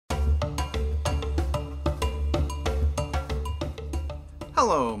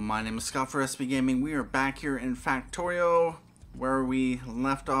Hello, my name is Scott for SB Gaming. We are back here in Factorio, where we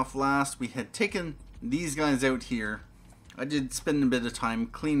left off last. We had taken these guys out here. I did spend a bit of time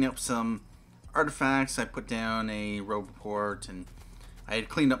cleaning up some artifacts. I put down a roboport, and I had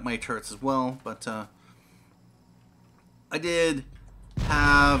cleaned up my turrets as well, but I did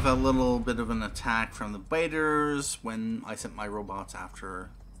have a little bit of an attack from the biters when I sent my robots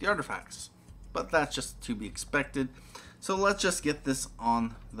after the artifacts. But that's just to be expected. So let's just get this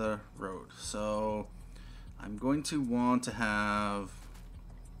on the road. So I'm going to want to have,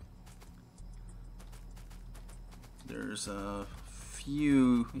 there's a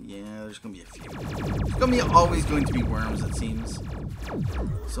few, yeah, there's going to be a few. There's always going to be worms, it seems.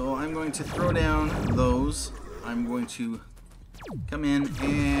 So I'm going to throw down those. I'm going to come in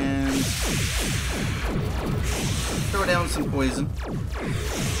and throw down some poison.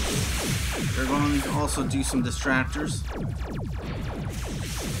 They're going to also do some distractors.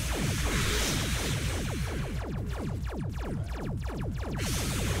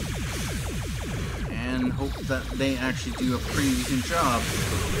 And hope that they actually do a pretty decent job.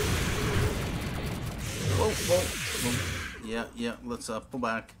 Whoa, whoa, whoa. Yeah, let's pull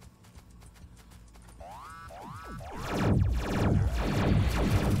back.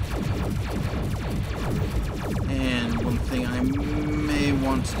 And one thing I may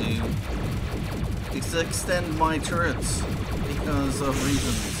want to do is extend my turrets because of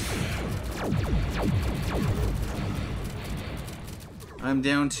reasons. I'm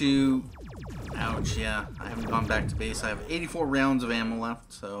down to, ouch, yeah, I haven't gone back to base. I have 84 rounds of ammo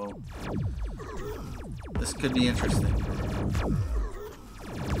left, so this could be interesting.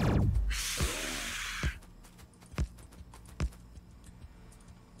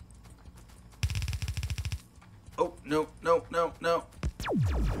 Oh, no.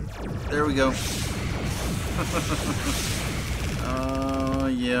 There we go.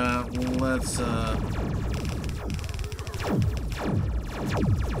 Yeah, let's,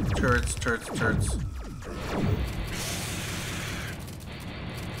 turrets.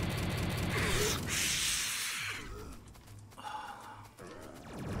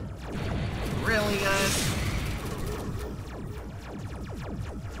 Really, guys?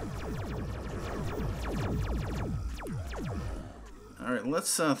 Alright,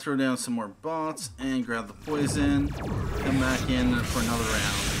 let's throw down some more bots and grab the poison. Come back in for another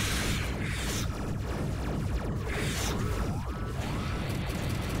round.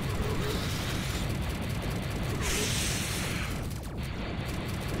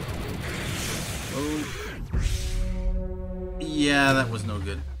 Oh. Yeah, that was no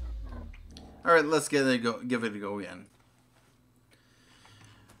good. Alright, let's give it a go again.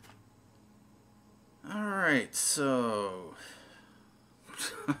 Alright, so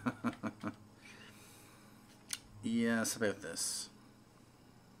yes, about this.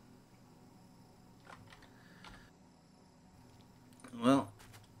 Well,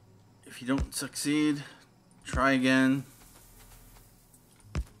 if you don't succeed, try again.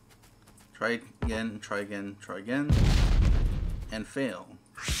 Try again, and fail.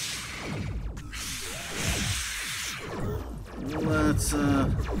 Let's whoa.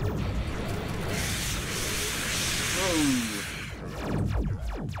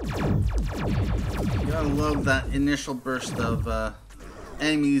 You gotta love that initial burst of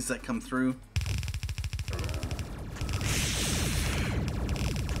enemies that come through.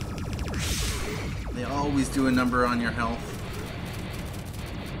 They always do a number on your health.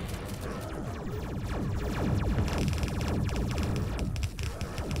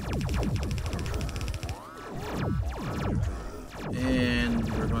 And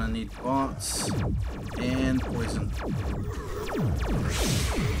we're gonna need bots and poison.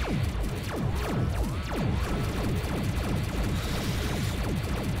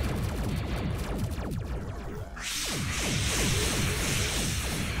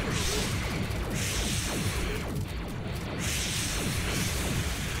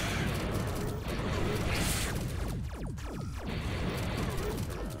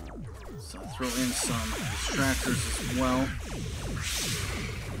 So I'll throw in some distractors as well.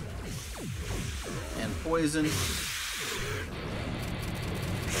 And poison.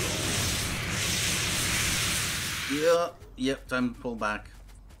 Yep, time to pull back.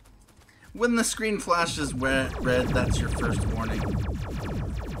 When the screen flashes red, that's your first warning.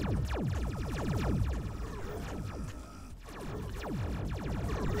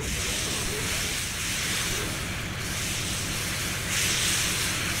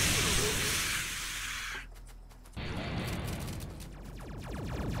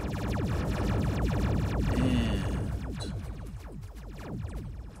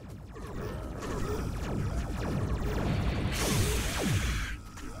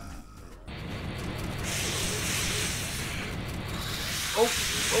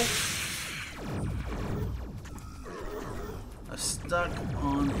 stuck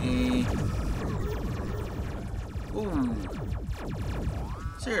on a... Ooh.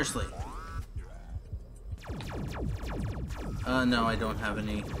 Seriously. No, I don't have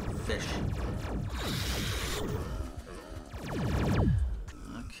any fish.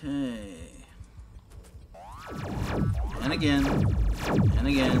 Okay. And again. And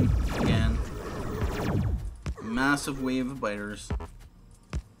again. Again. Massive wave of biters.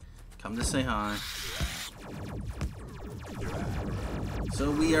 Come to say hi. So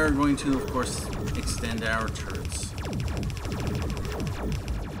we are going to, of course, extend our turrets.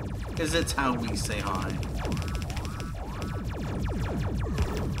 Because it's how we say hi.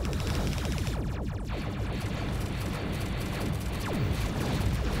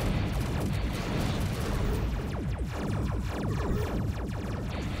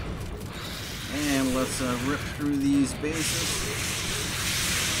 And let's rip through these bases.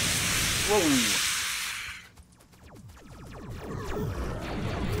 Whoa!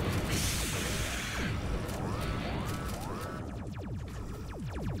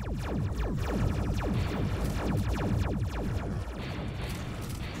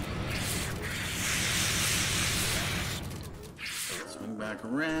 Swing back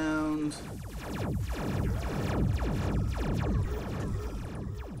around.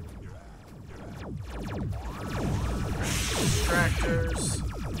 Distractors.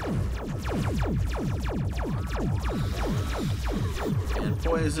 And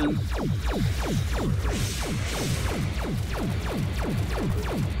poison.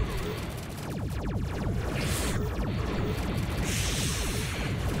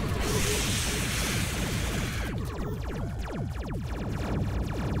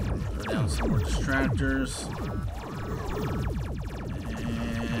 Throw down some more distractors.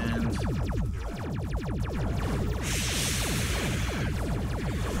 And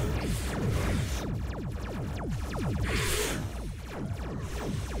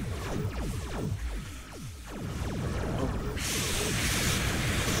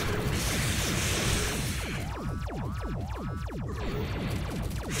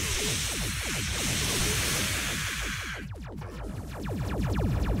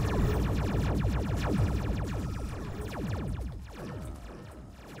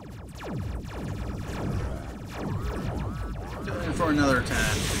going for another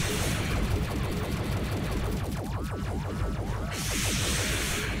attack.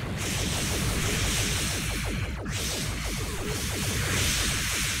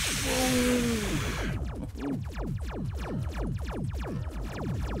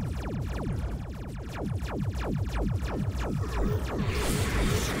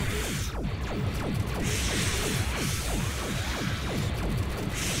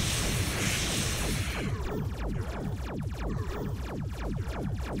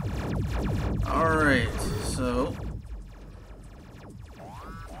 Alright, so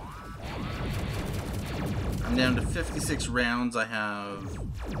I'm down to 56 rounds. I have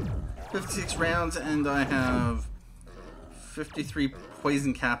 56 rounds and I have 53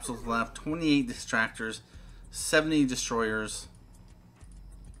 poison capsules left, 28 distractors, 70 destroyers.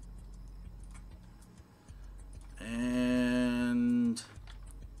 And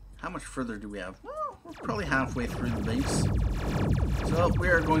how much further do we have? Well, we're probably halfway through the base. So we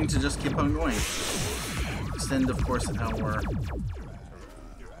are going to just keep on going. Extend, of course, our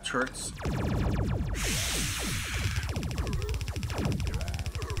turrets.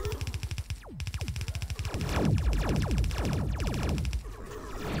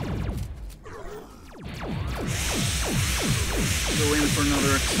 Go in for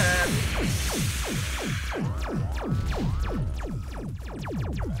another attack.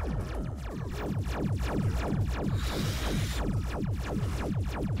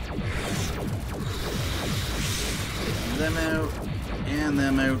 Them out, and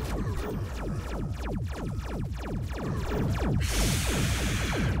them out.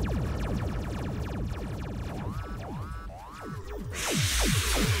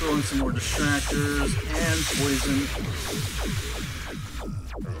 Throw in some more distractors and poison.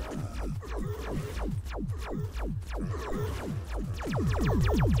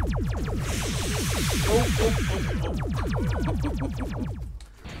 Oh.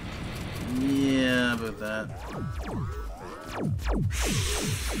 Yeah, about that.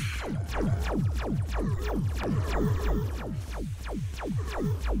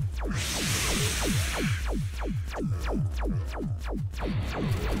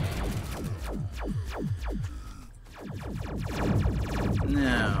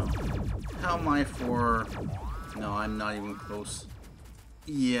 Now, how am I for... No, I'm not even close.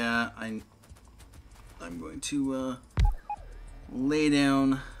 Yeah, I'm going to lay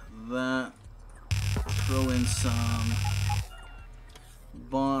down that, throw in some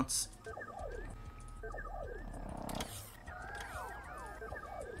robots.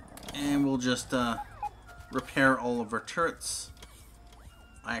 And we'll just repair all of our turrets.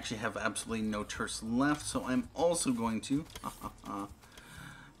 I actually have absolutely no turrets left, so I'm also going to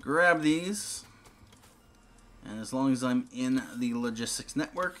grab these. And as long as I'm in the logistics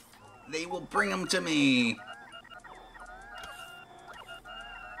network, they will bring them to me.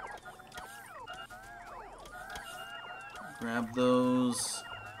 Grab those.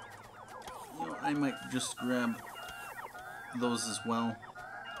 You know, I might just grab those as well.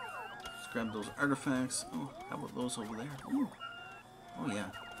 Let's grab those artifacts. Oh, how about those over there? Ooh. Oh yeah.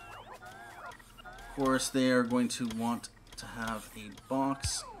 Of course, they are going to want to have a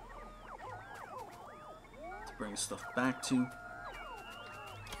box to bring stuff back to.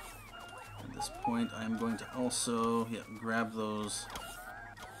 At this point, I'm going to also grab those.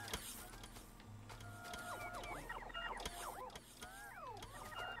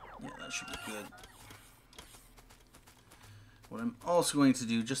 Yeah, that should be good. What I'm also going to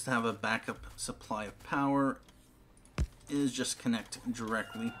do, just to have a backup supply of power, is just connect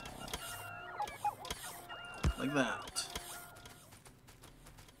directly like that.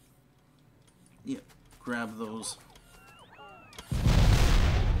 Yep, grab those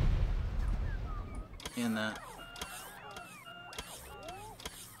and that.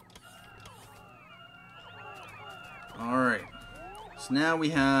 Alright, so now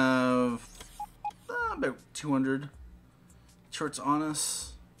we have about 200 turrets on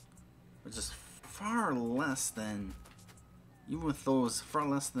us, which is far less than, even with those, far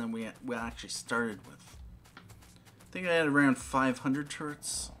less than we actually started with. I think I had around 500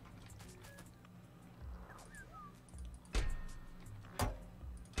 turrets.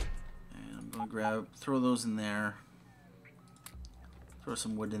 And I'm going to throw those in there. Throw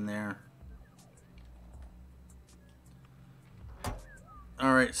some wood in there.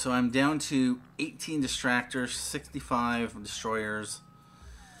 Alright, so I'm down to 18 distractors, 65 destroyers,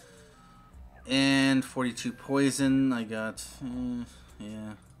 and 42 poison. I got,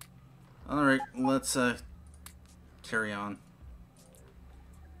 yeah. Alright, let's carry on.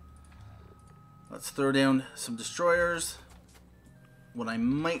 Let's throw down some destroyers. What I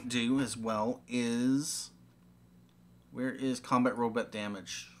might do as well is, where is combat robot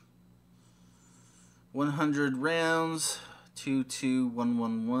damage? 100 rounds,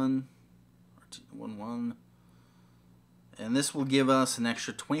 22111, or 211. And this will give us an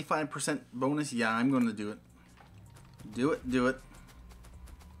extra 25% bonus. Yeah, I'm going to do it. Do it, do it.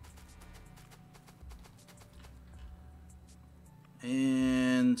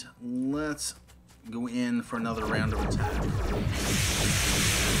 And let's go in for another round of attack.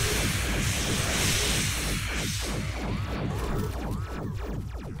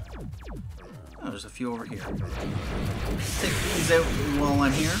 Oh, there's a few over here. Take these out while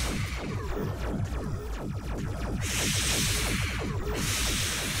I'm here.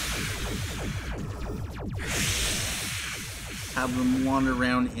 Have them wander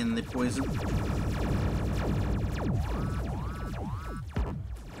around in the poison.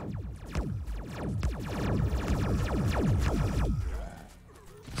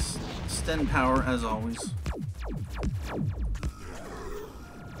 Extend power as always.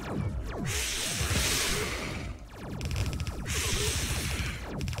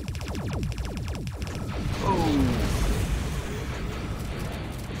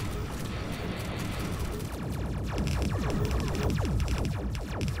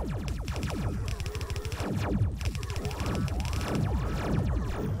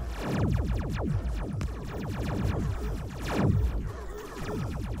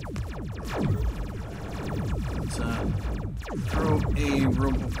 Throw a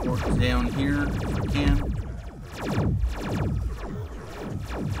roboport down here if we can.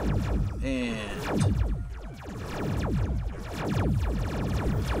 And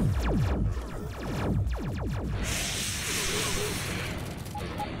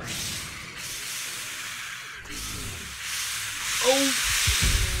oh,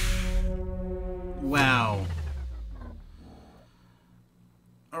 wow.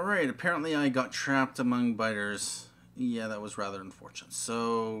 Alright, apparently I got trapped among biters. Yeah, that was rather unfortunate.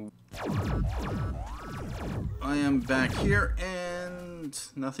 So I am back here and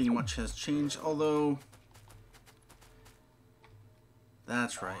nothing much has changed, although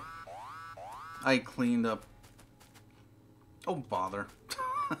that's right. I cleaned up. Oh, bother.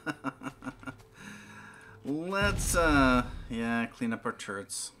 Let's yeah, clean up our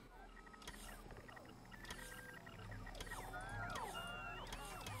turrets.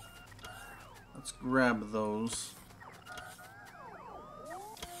 Let's grab those.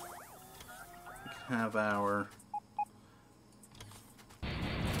 We can have our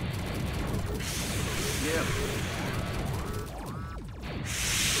Yep.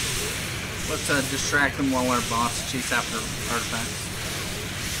 Let's distract them while our boss chase after artifacts.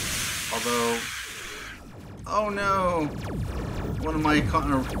 Although, oh no! One of my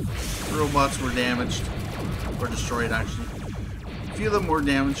robots were damaged. Or destroyed, actually. A few of them were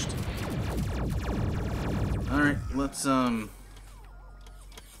damaged. Alright, let's,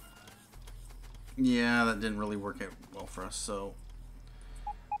 yeah, that didn't really work out well for us, so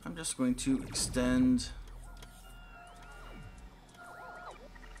I'm just going to extend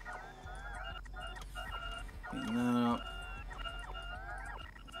clean that up.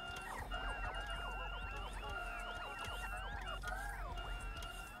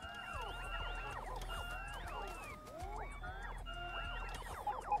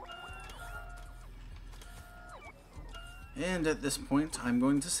 And at this point, I'm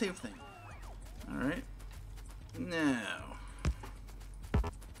going to save things. Alright. Now.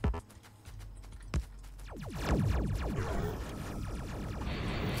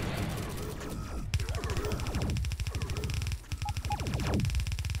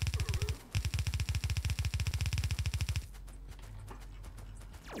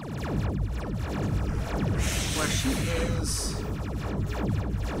 Question is,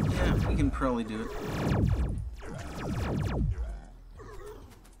 yeah, we can probably do it.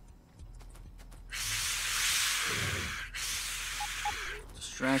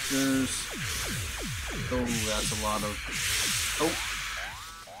 Distractors. Oh, that's a lot of. Oh,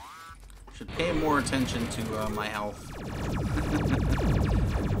 should pay more attention to my health.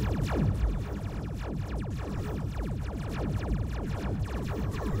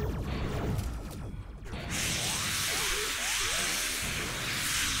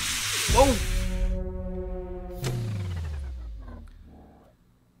 Whoa!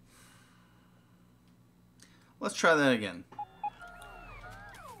 Let's try that again.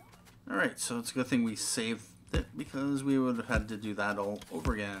 Alright, so it's a good thing we saved it because we would have had to do that all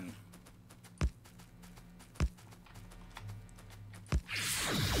over again.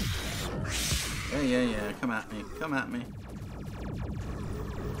 Yeah, come at me, come at me.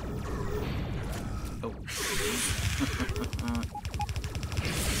 Oh.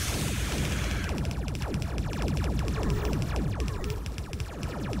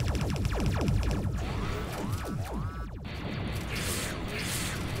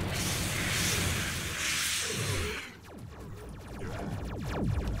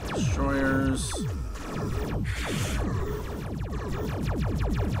 Destroyers.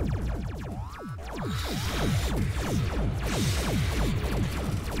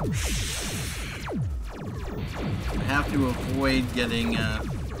 I have to avoid getting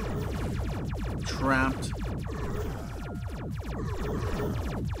trapped.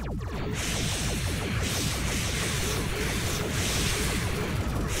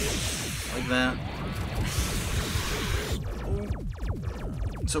 Like that.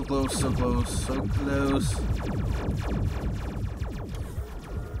 So close, so close, so close.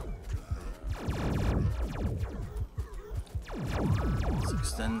 Let's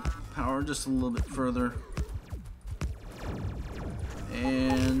extend power just a little bit further.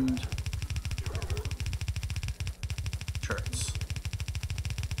 And turrets.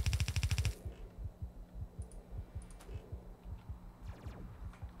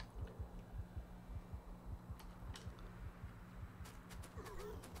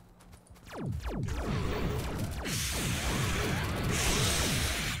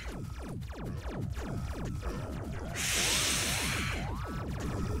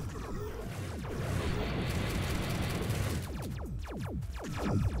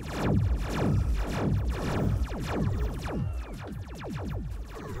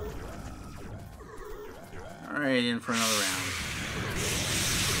 Alright, in for another round.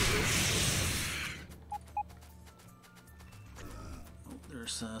 Oh,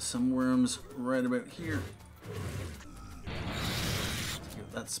 there's some worms right about here.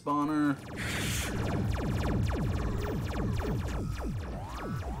 Get that spawner.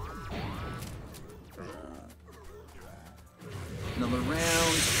 Another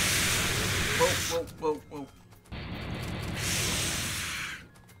round. Whoa, whoa, whoa, whoa.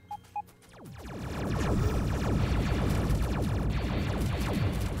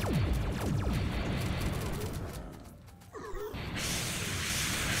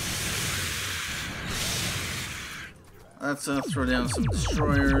 Let's throw down some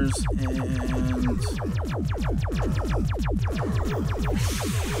destroyers and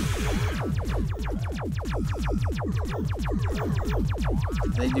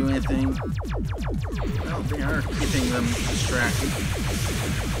they do anything? Well, they are keeping them distracted.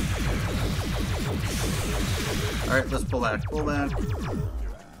 Alright, let's pull back. Pull back.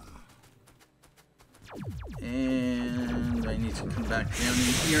 And I need to come back down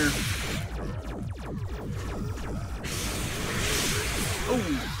in here. Oh!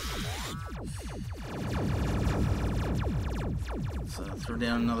 So throw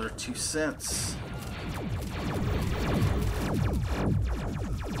down another 2 sets.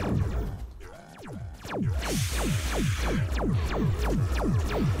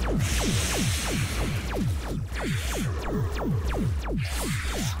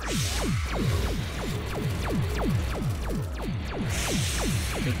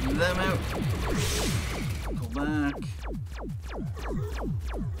 Take them out. Go back.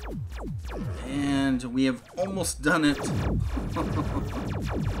 And we have almost done it.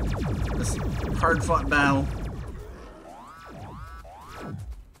 This hard-fought battle.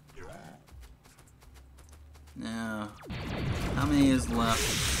 Now, how many is left?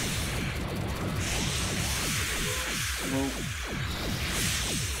 Whoa.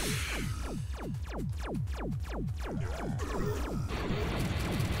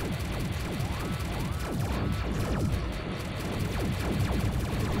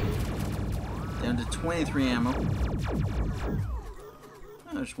 Down to 23 ammo.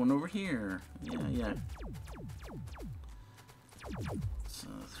 Oh, there's one over here. Yeah. So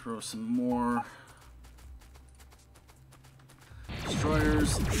throw some more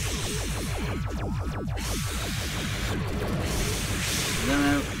destroyers. Them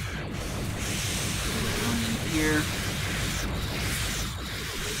out. Down in here.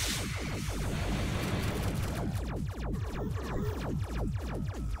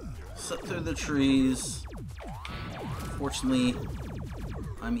 Slip through the trees. Fortunately,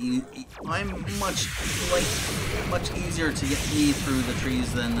 I'm much easier to get me through the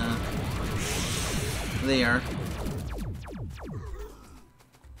trees than they are.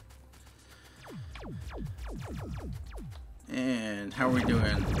 And how are we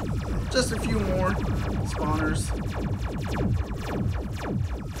doing? Just a few more spawners.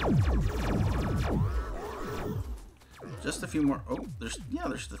 Just a few more. Oh, there's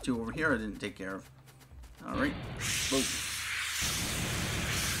the 2 over here I didn't take care of. All right. Whoa.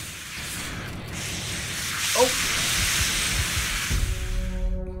 Oh.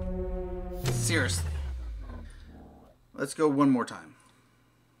 Seriously. Let's go one more time.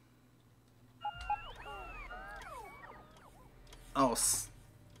 Oh.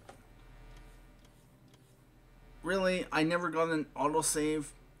 Really? I never got an autosave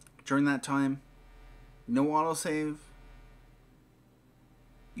during that time? No autosave?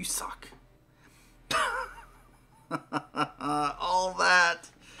 You suck. All that.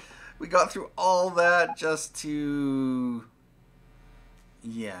 We got through all that just to...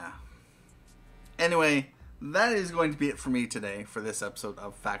 Yeah. Anyway, that is going to be it for me today for this episode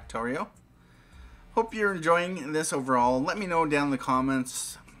of Factorio. Hope you're enjoying this overall. Let me know down in the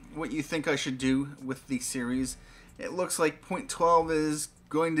comments what you think I should do with the series. It looks like point 12 is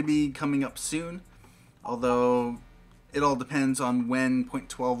going to be coming up soon, although it all depends on when point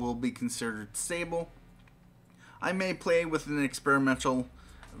 12 will be considered stable. I may play with an experimental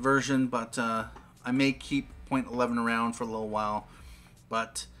version, but I may keep point 11 around for a little while.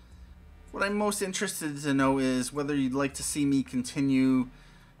 But what I'm most interested to know is whether you'd like to see me continue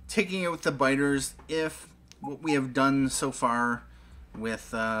taking out the biters, if what we have done so far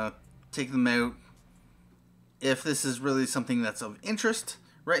with taking them out, if this is really something that's of interest.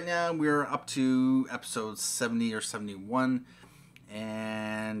 Right now we're up to episode 70 or 71,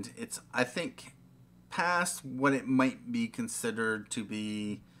 and it's, I think, past what it might be considered to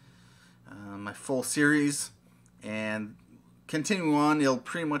be my full series, and continuing on, it'll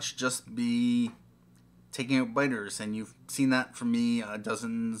pretty much just be taking out biters, and you've seen that from me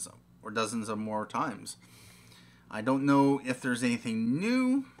dozens or more times. I don't know if there's anything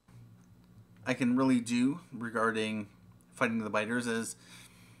new I can really do regarding fighting the biters, as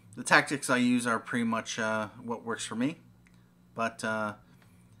the tactics I use are pretty much what works for me. But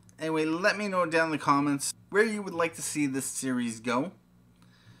anyway, let me know down in the comments where you would like to see this series go.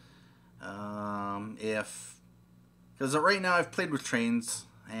 Because right now I've played with trains,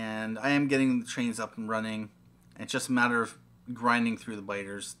 and I am getting the trains up and running. And it's just a matter of grinding through the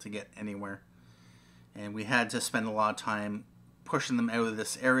biters to get anywhere. And we had to spend a lot of time pushing them out of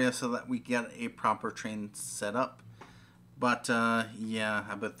this area so that we get a proper train set up. But yeah,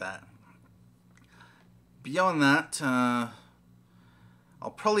 how about that? Beyond that,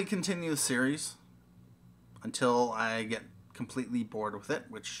 I'll probably continue the series until I get completely bored with it,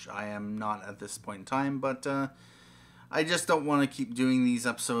 which I am not at this point in time. But I just don't want to keep doing these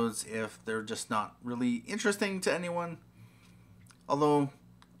episodes if they're just not really interesting to anyone. Although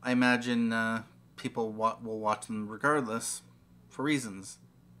I imagine people will watch them regardless, for reasons.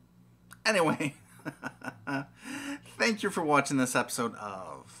 Anyway, Thank you for watching this episode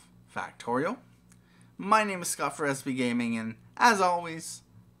of Factorio. My name is Scott for SB Gaming, and as always,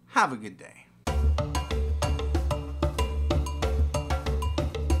 have a good day.